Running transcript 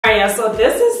Alright, y'all, so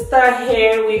this is the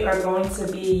hair we are going to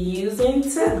be using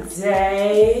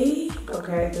today.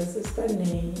 Okay, this is the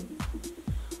name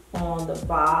on the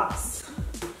box.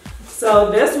 So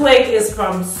this wig is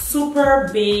from Super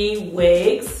B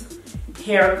Wigs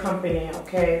Hair Company.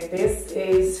 Okay, this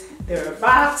is their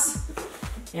box,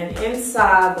 and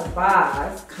inside the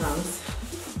box comes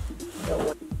the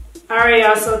wig. Alright,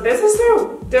 y'all, so this is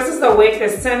the wig they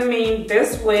sent me.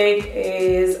 This wig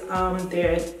is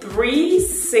their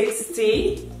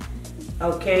 360,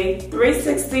 okay,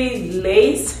 360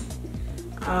 lace,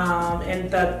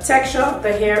 and the texture of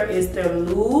the hair is the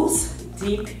loose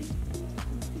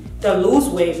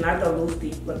wave, not the loose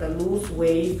deep, but the loose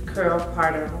wave curl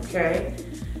pattern, okay.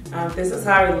 This is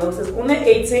how it looks. It's only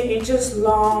 18 inches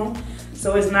long,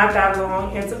 so it's not that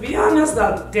long, and to be honest,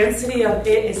 the density of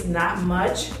it is not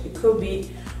much. It could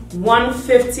be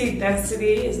 150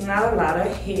 density. It's not a lot of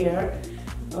hair,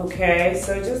 okay,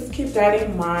 so just keep that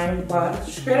in mind. But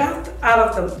straight out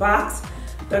of the box,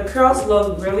 the curls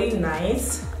look really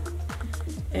nice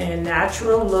and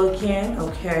natural looking,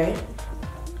 okay.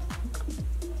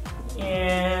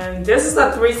 And this is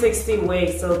a 360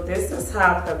 wig, so this is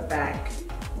how the back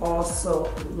also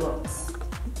looks,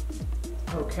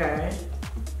 okay.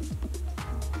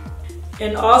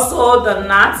 And also the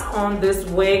knots on this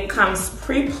wig comes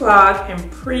pre-plucked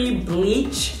and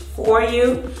pre-bleach for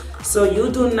you, so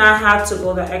you do not have to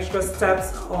go the extra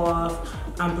steps of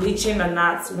bleaching the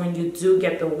knots when you do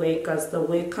get the wig, because the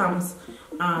wig comes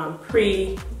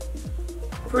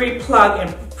pre-plucked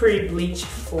and pre-bleached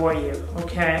for you,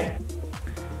 okay.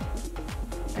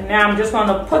 And now I'm just going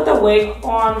to put the wig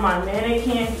on my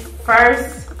mannequin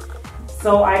first,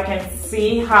 so I can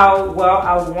see how well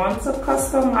I want to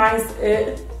customize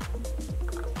it.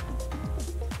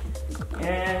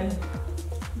 And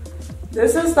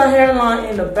this is the hairline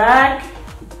in the back,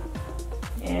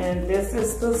 and this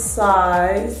is the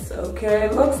size, okay.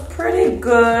 It looks pretty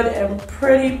good and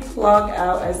pretty plugged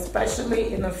out,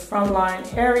 especially in the front line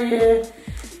area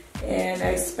and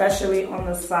especially on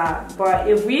the side. But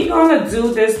if we're gonna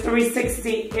do this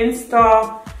 360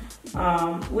 install,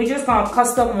 we're just gonna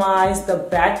customize the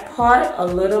back part a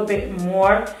little bit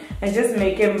more and just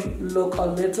make it look a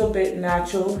little bit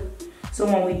natural, so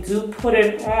when we do put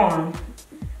it on,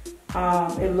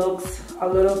 it looks a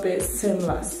little bit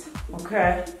seamless,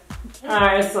 okay.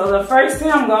 Alright, so the first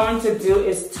thing I'm going to do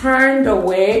is turn the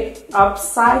wig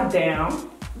upside down,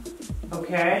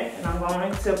 okay, and I'm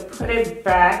going to put it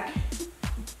back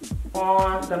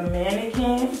on the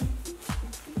mannequin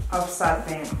upside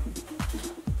down.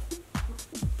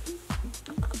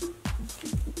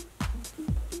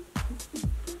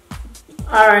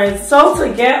 Alright, so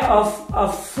to get a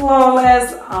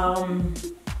flawless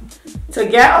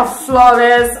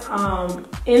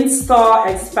install,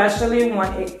 especially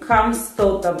when it comes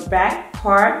to the back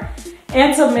part,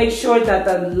 and to make sure that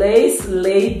the lace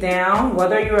laid down,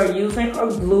 whether you are using a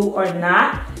glue or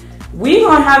not, we're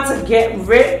gonna have to get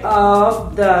rid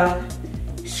of the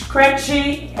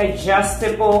stretchy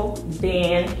adjustable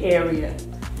band area.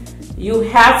 You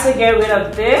have to get rid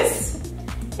of this,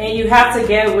 and you have to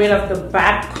get rid of the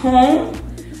back comb.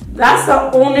 That's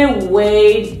the only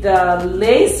way the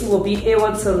lace will be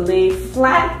able to lay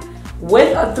flat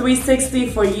with a 360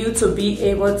 for you to be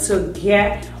able to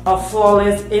get a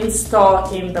flawless install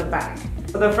in the back.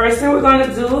 So the first thing we're going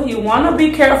to do, you want to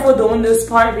be careful doing this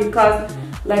part, because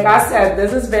like I said,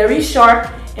 this is very sharp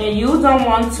and you don't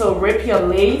want to rip your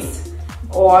lace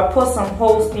or put some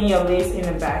holes in your lace in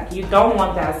the back. You don't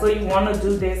want that, so you want to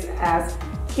do this as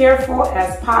careful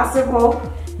as possible,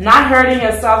 not hurting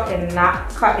yourself and not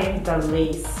cutting the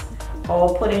lace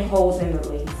or putting holes in the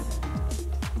lace.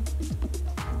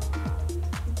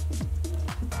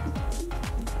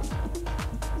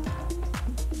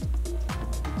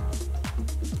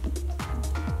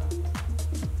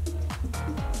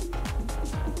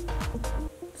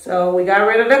 So we got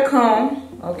rid of the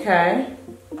comb, okay.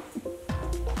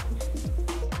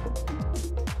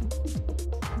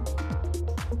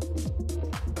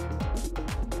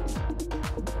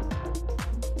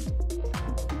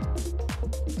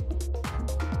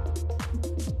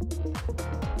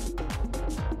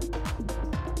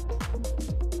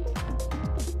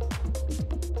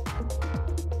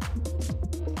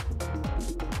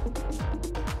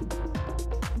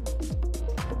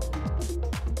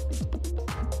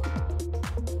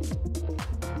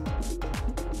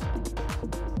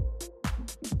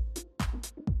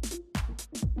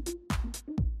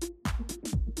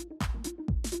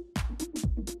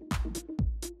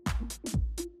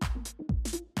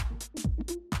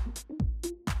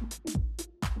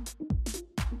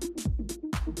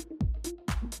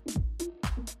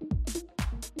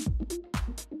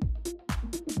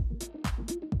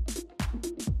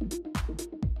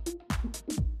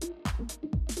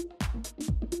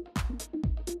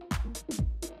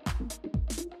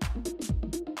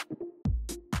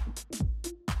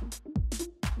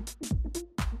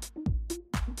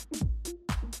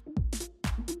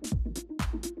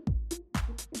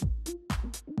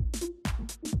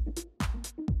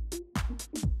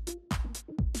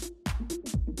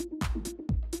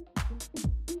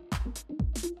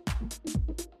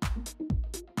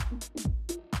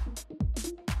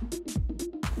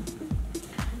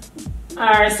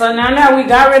 Alright, so now that we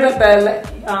got rid of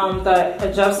the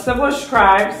adjustable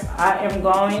scribes, I am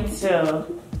going to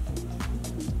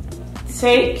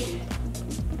take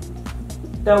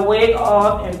the wig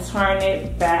off and turn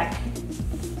it back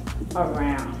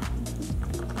around.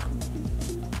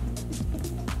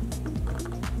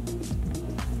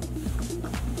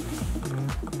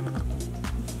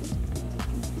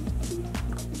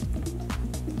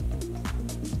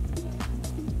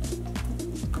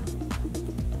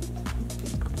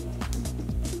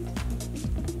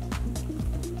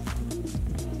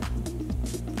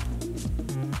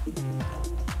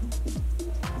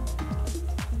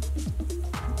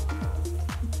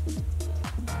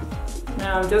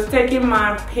 Now I'm just taking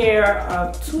my pair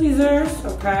of tweezers,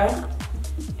 okay,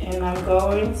 and I'm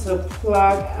going to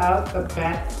plug out the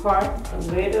back part a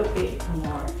little bit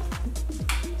more.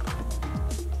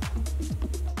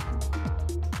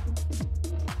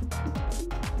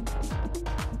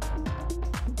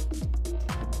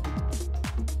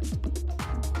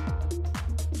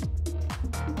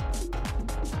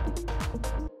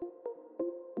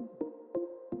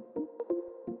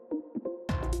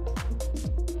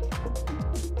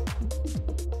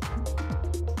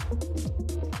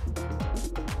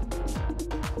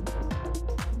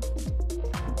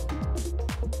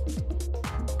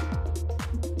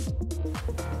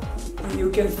 You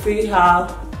can see how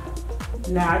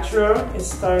natural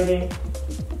it's starting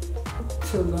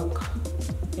to look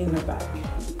in the back.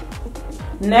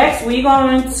 Next, we're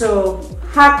going to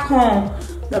hot comb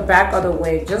the back of the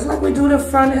wig. Just like we do the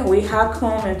front end, we hot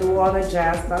comb and do all the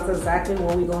jazz. That's exactly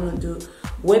what we're going to do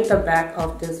with the back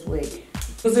of this wig.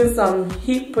 Using some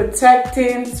heat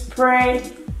protecting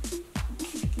spray.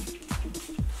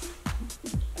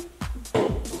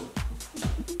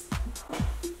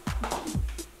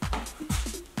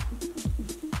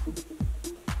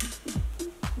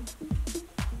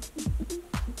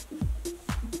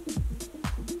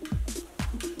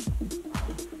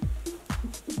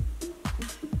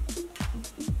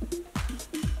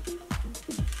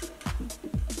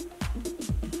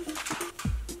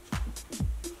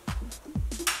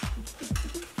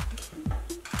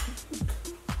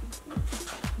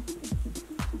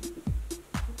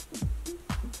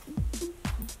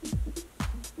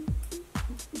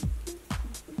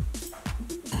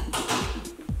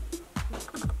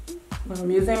 I'm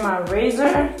using my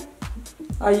razor.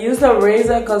 I use the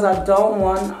razor because I don't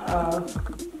want a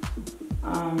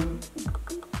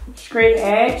straight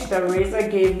edge. The razor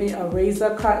gave me a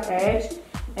razor cut edge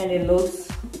and it looks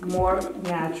more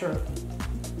natural.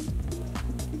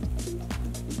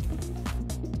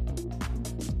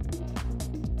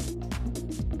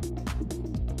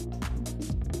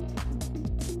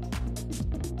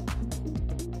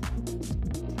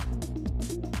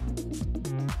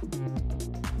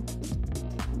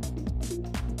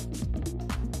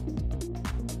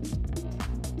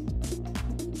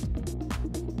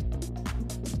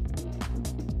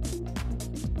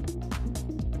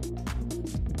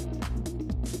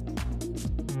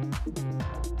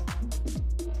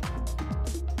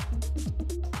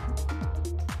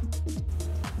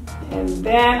 And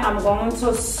then I'm going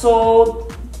to sew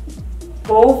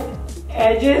both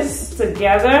edges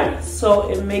together so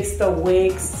it makes the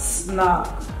wig snug,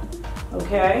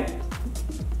 okay?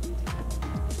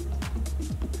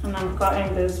 And I'm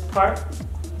cutting this part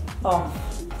off.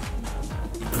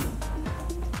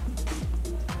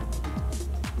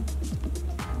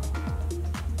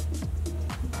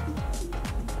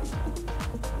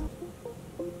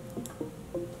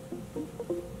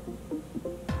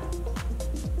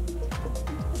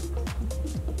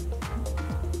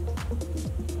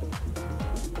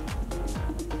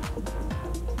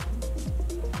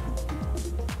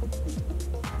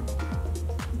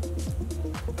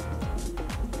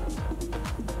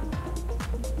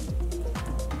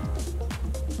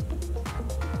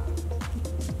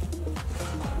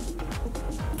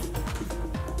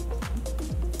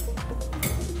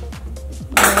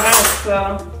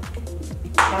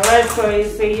 Alright, so you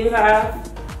see you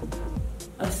have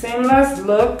a seamless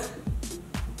look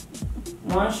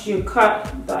once you cut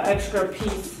the extra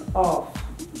piece off.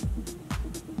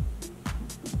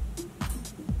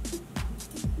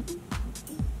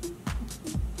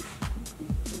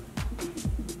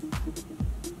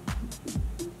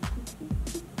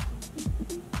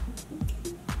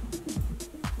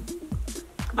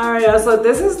 Alright, so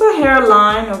this is the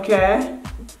hairline, okay,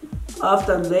 of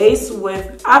the lace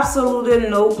with absolutely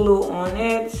no glue on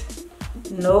it,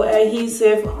 no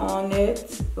adhesive on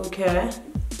it, okay.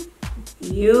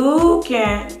 You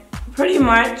can pretty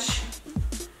much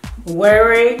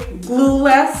wear it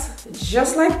glueless,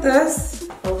 just like this,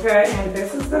 okay? And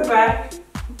this is the back.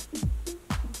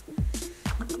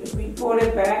 If we pull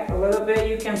it back a little bit,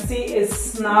 you can see it's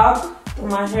snug to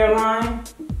my hairline.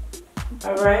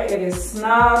 All right, it is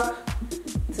snug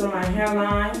to my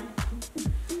hairline.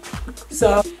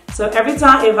 So every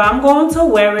time, if I'm going to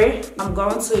wear it, I'm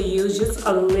going to use just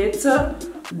a little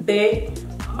bit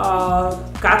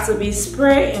of Got To Be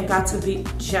spray and Got To Be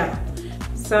gel.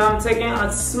 So I'm taking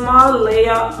a small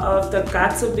layer of the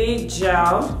Got To Be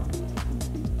gel.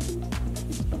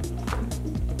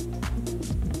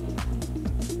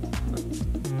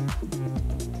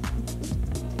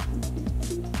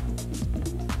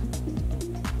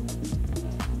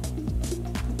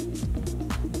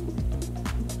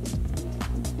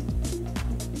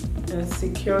 And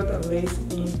secure the lace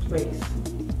in place.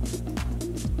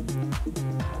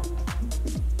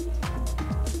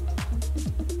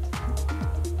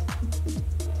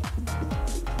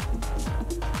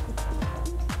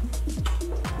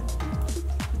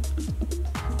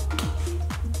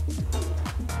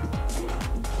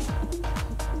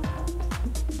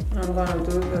 I'm going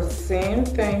to do the same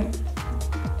thing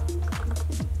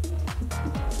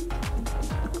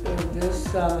with this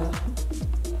side.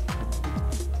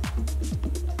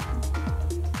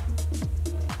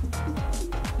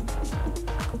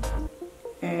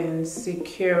 And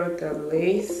secure the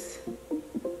lace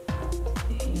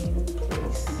in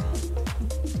place.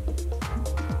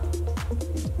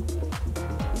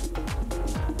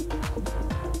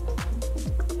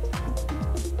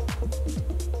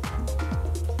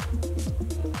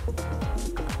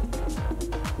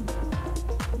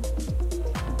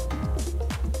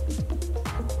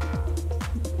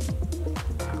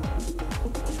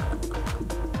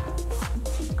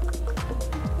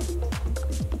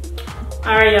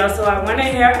 Alright y'all, so I went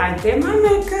in here, I did my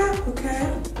makeup,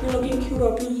 okay? You're looking cute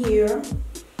up in here.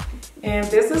 And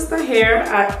this is the hair.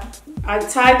 I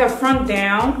tied the front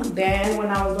down. Then when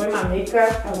I was doing my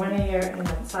makeup, I went in here and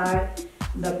I tied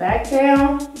the back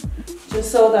down.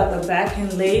 Just so that the back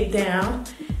can lay down.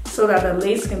 So that the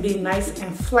lace can be nice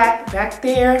and flat back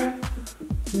there.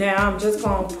 Now I'm just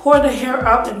going to pour the hair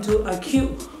up into a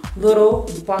cute little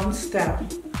bun style.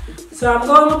 So I'm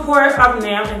going to pour it up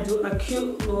now and do a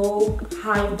cute little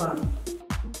high bun.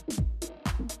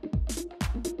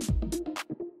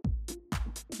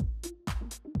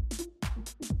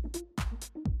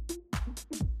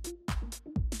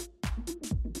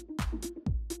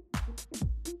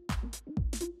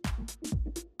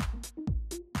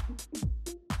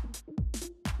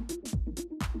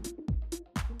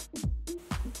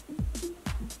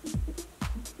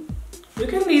 You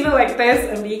can leave it like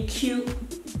this and be cute.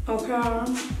 Okay, I'm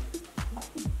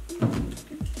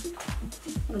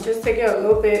just taking a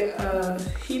little bit of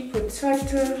heat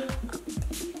protector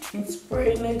and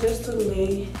spraying it just to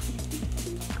lay.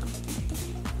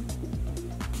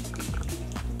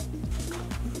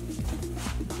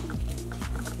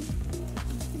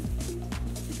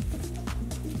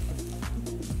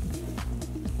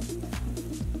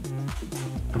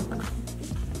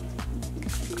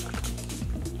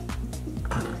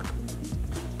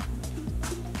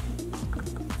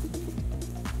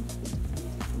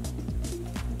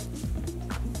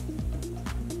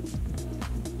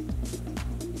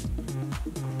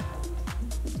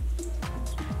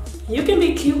 You can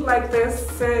be cute like this,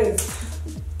 sis.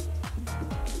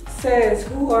 Sis,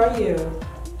 who are you?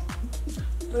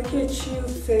 Look at you,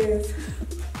 sis.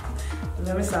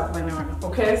 Let me stop playing around.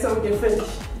 Okay, so we can finish.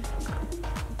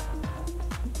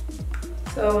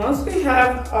 So once we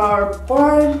have our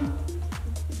bun,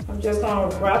 I'm just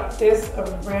gonna wrap this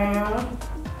around.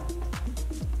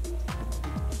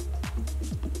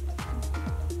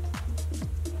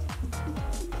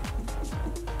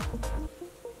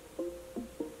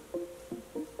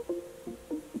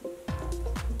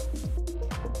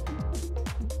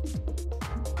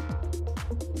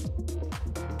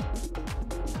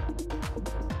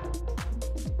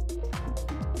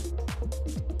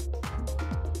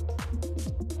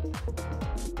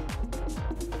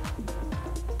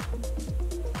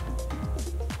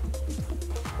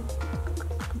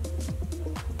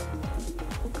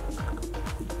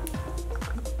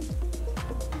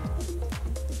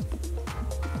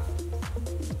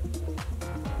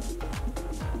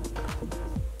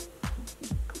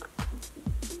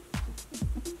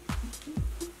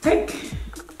 Take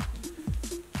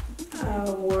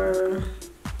our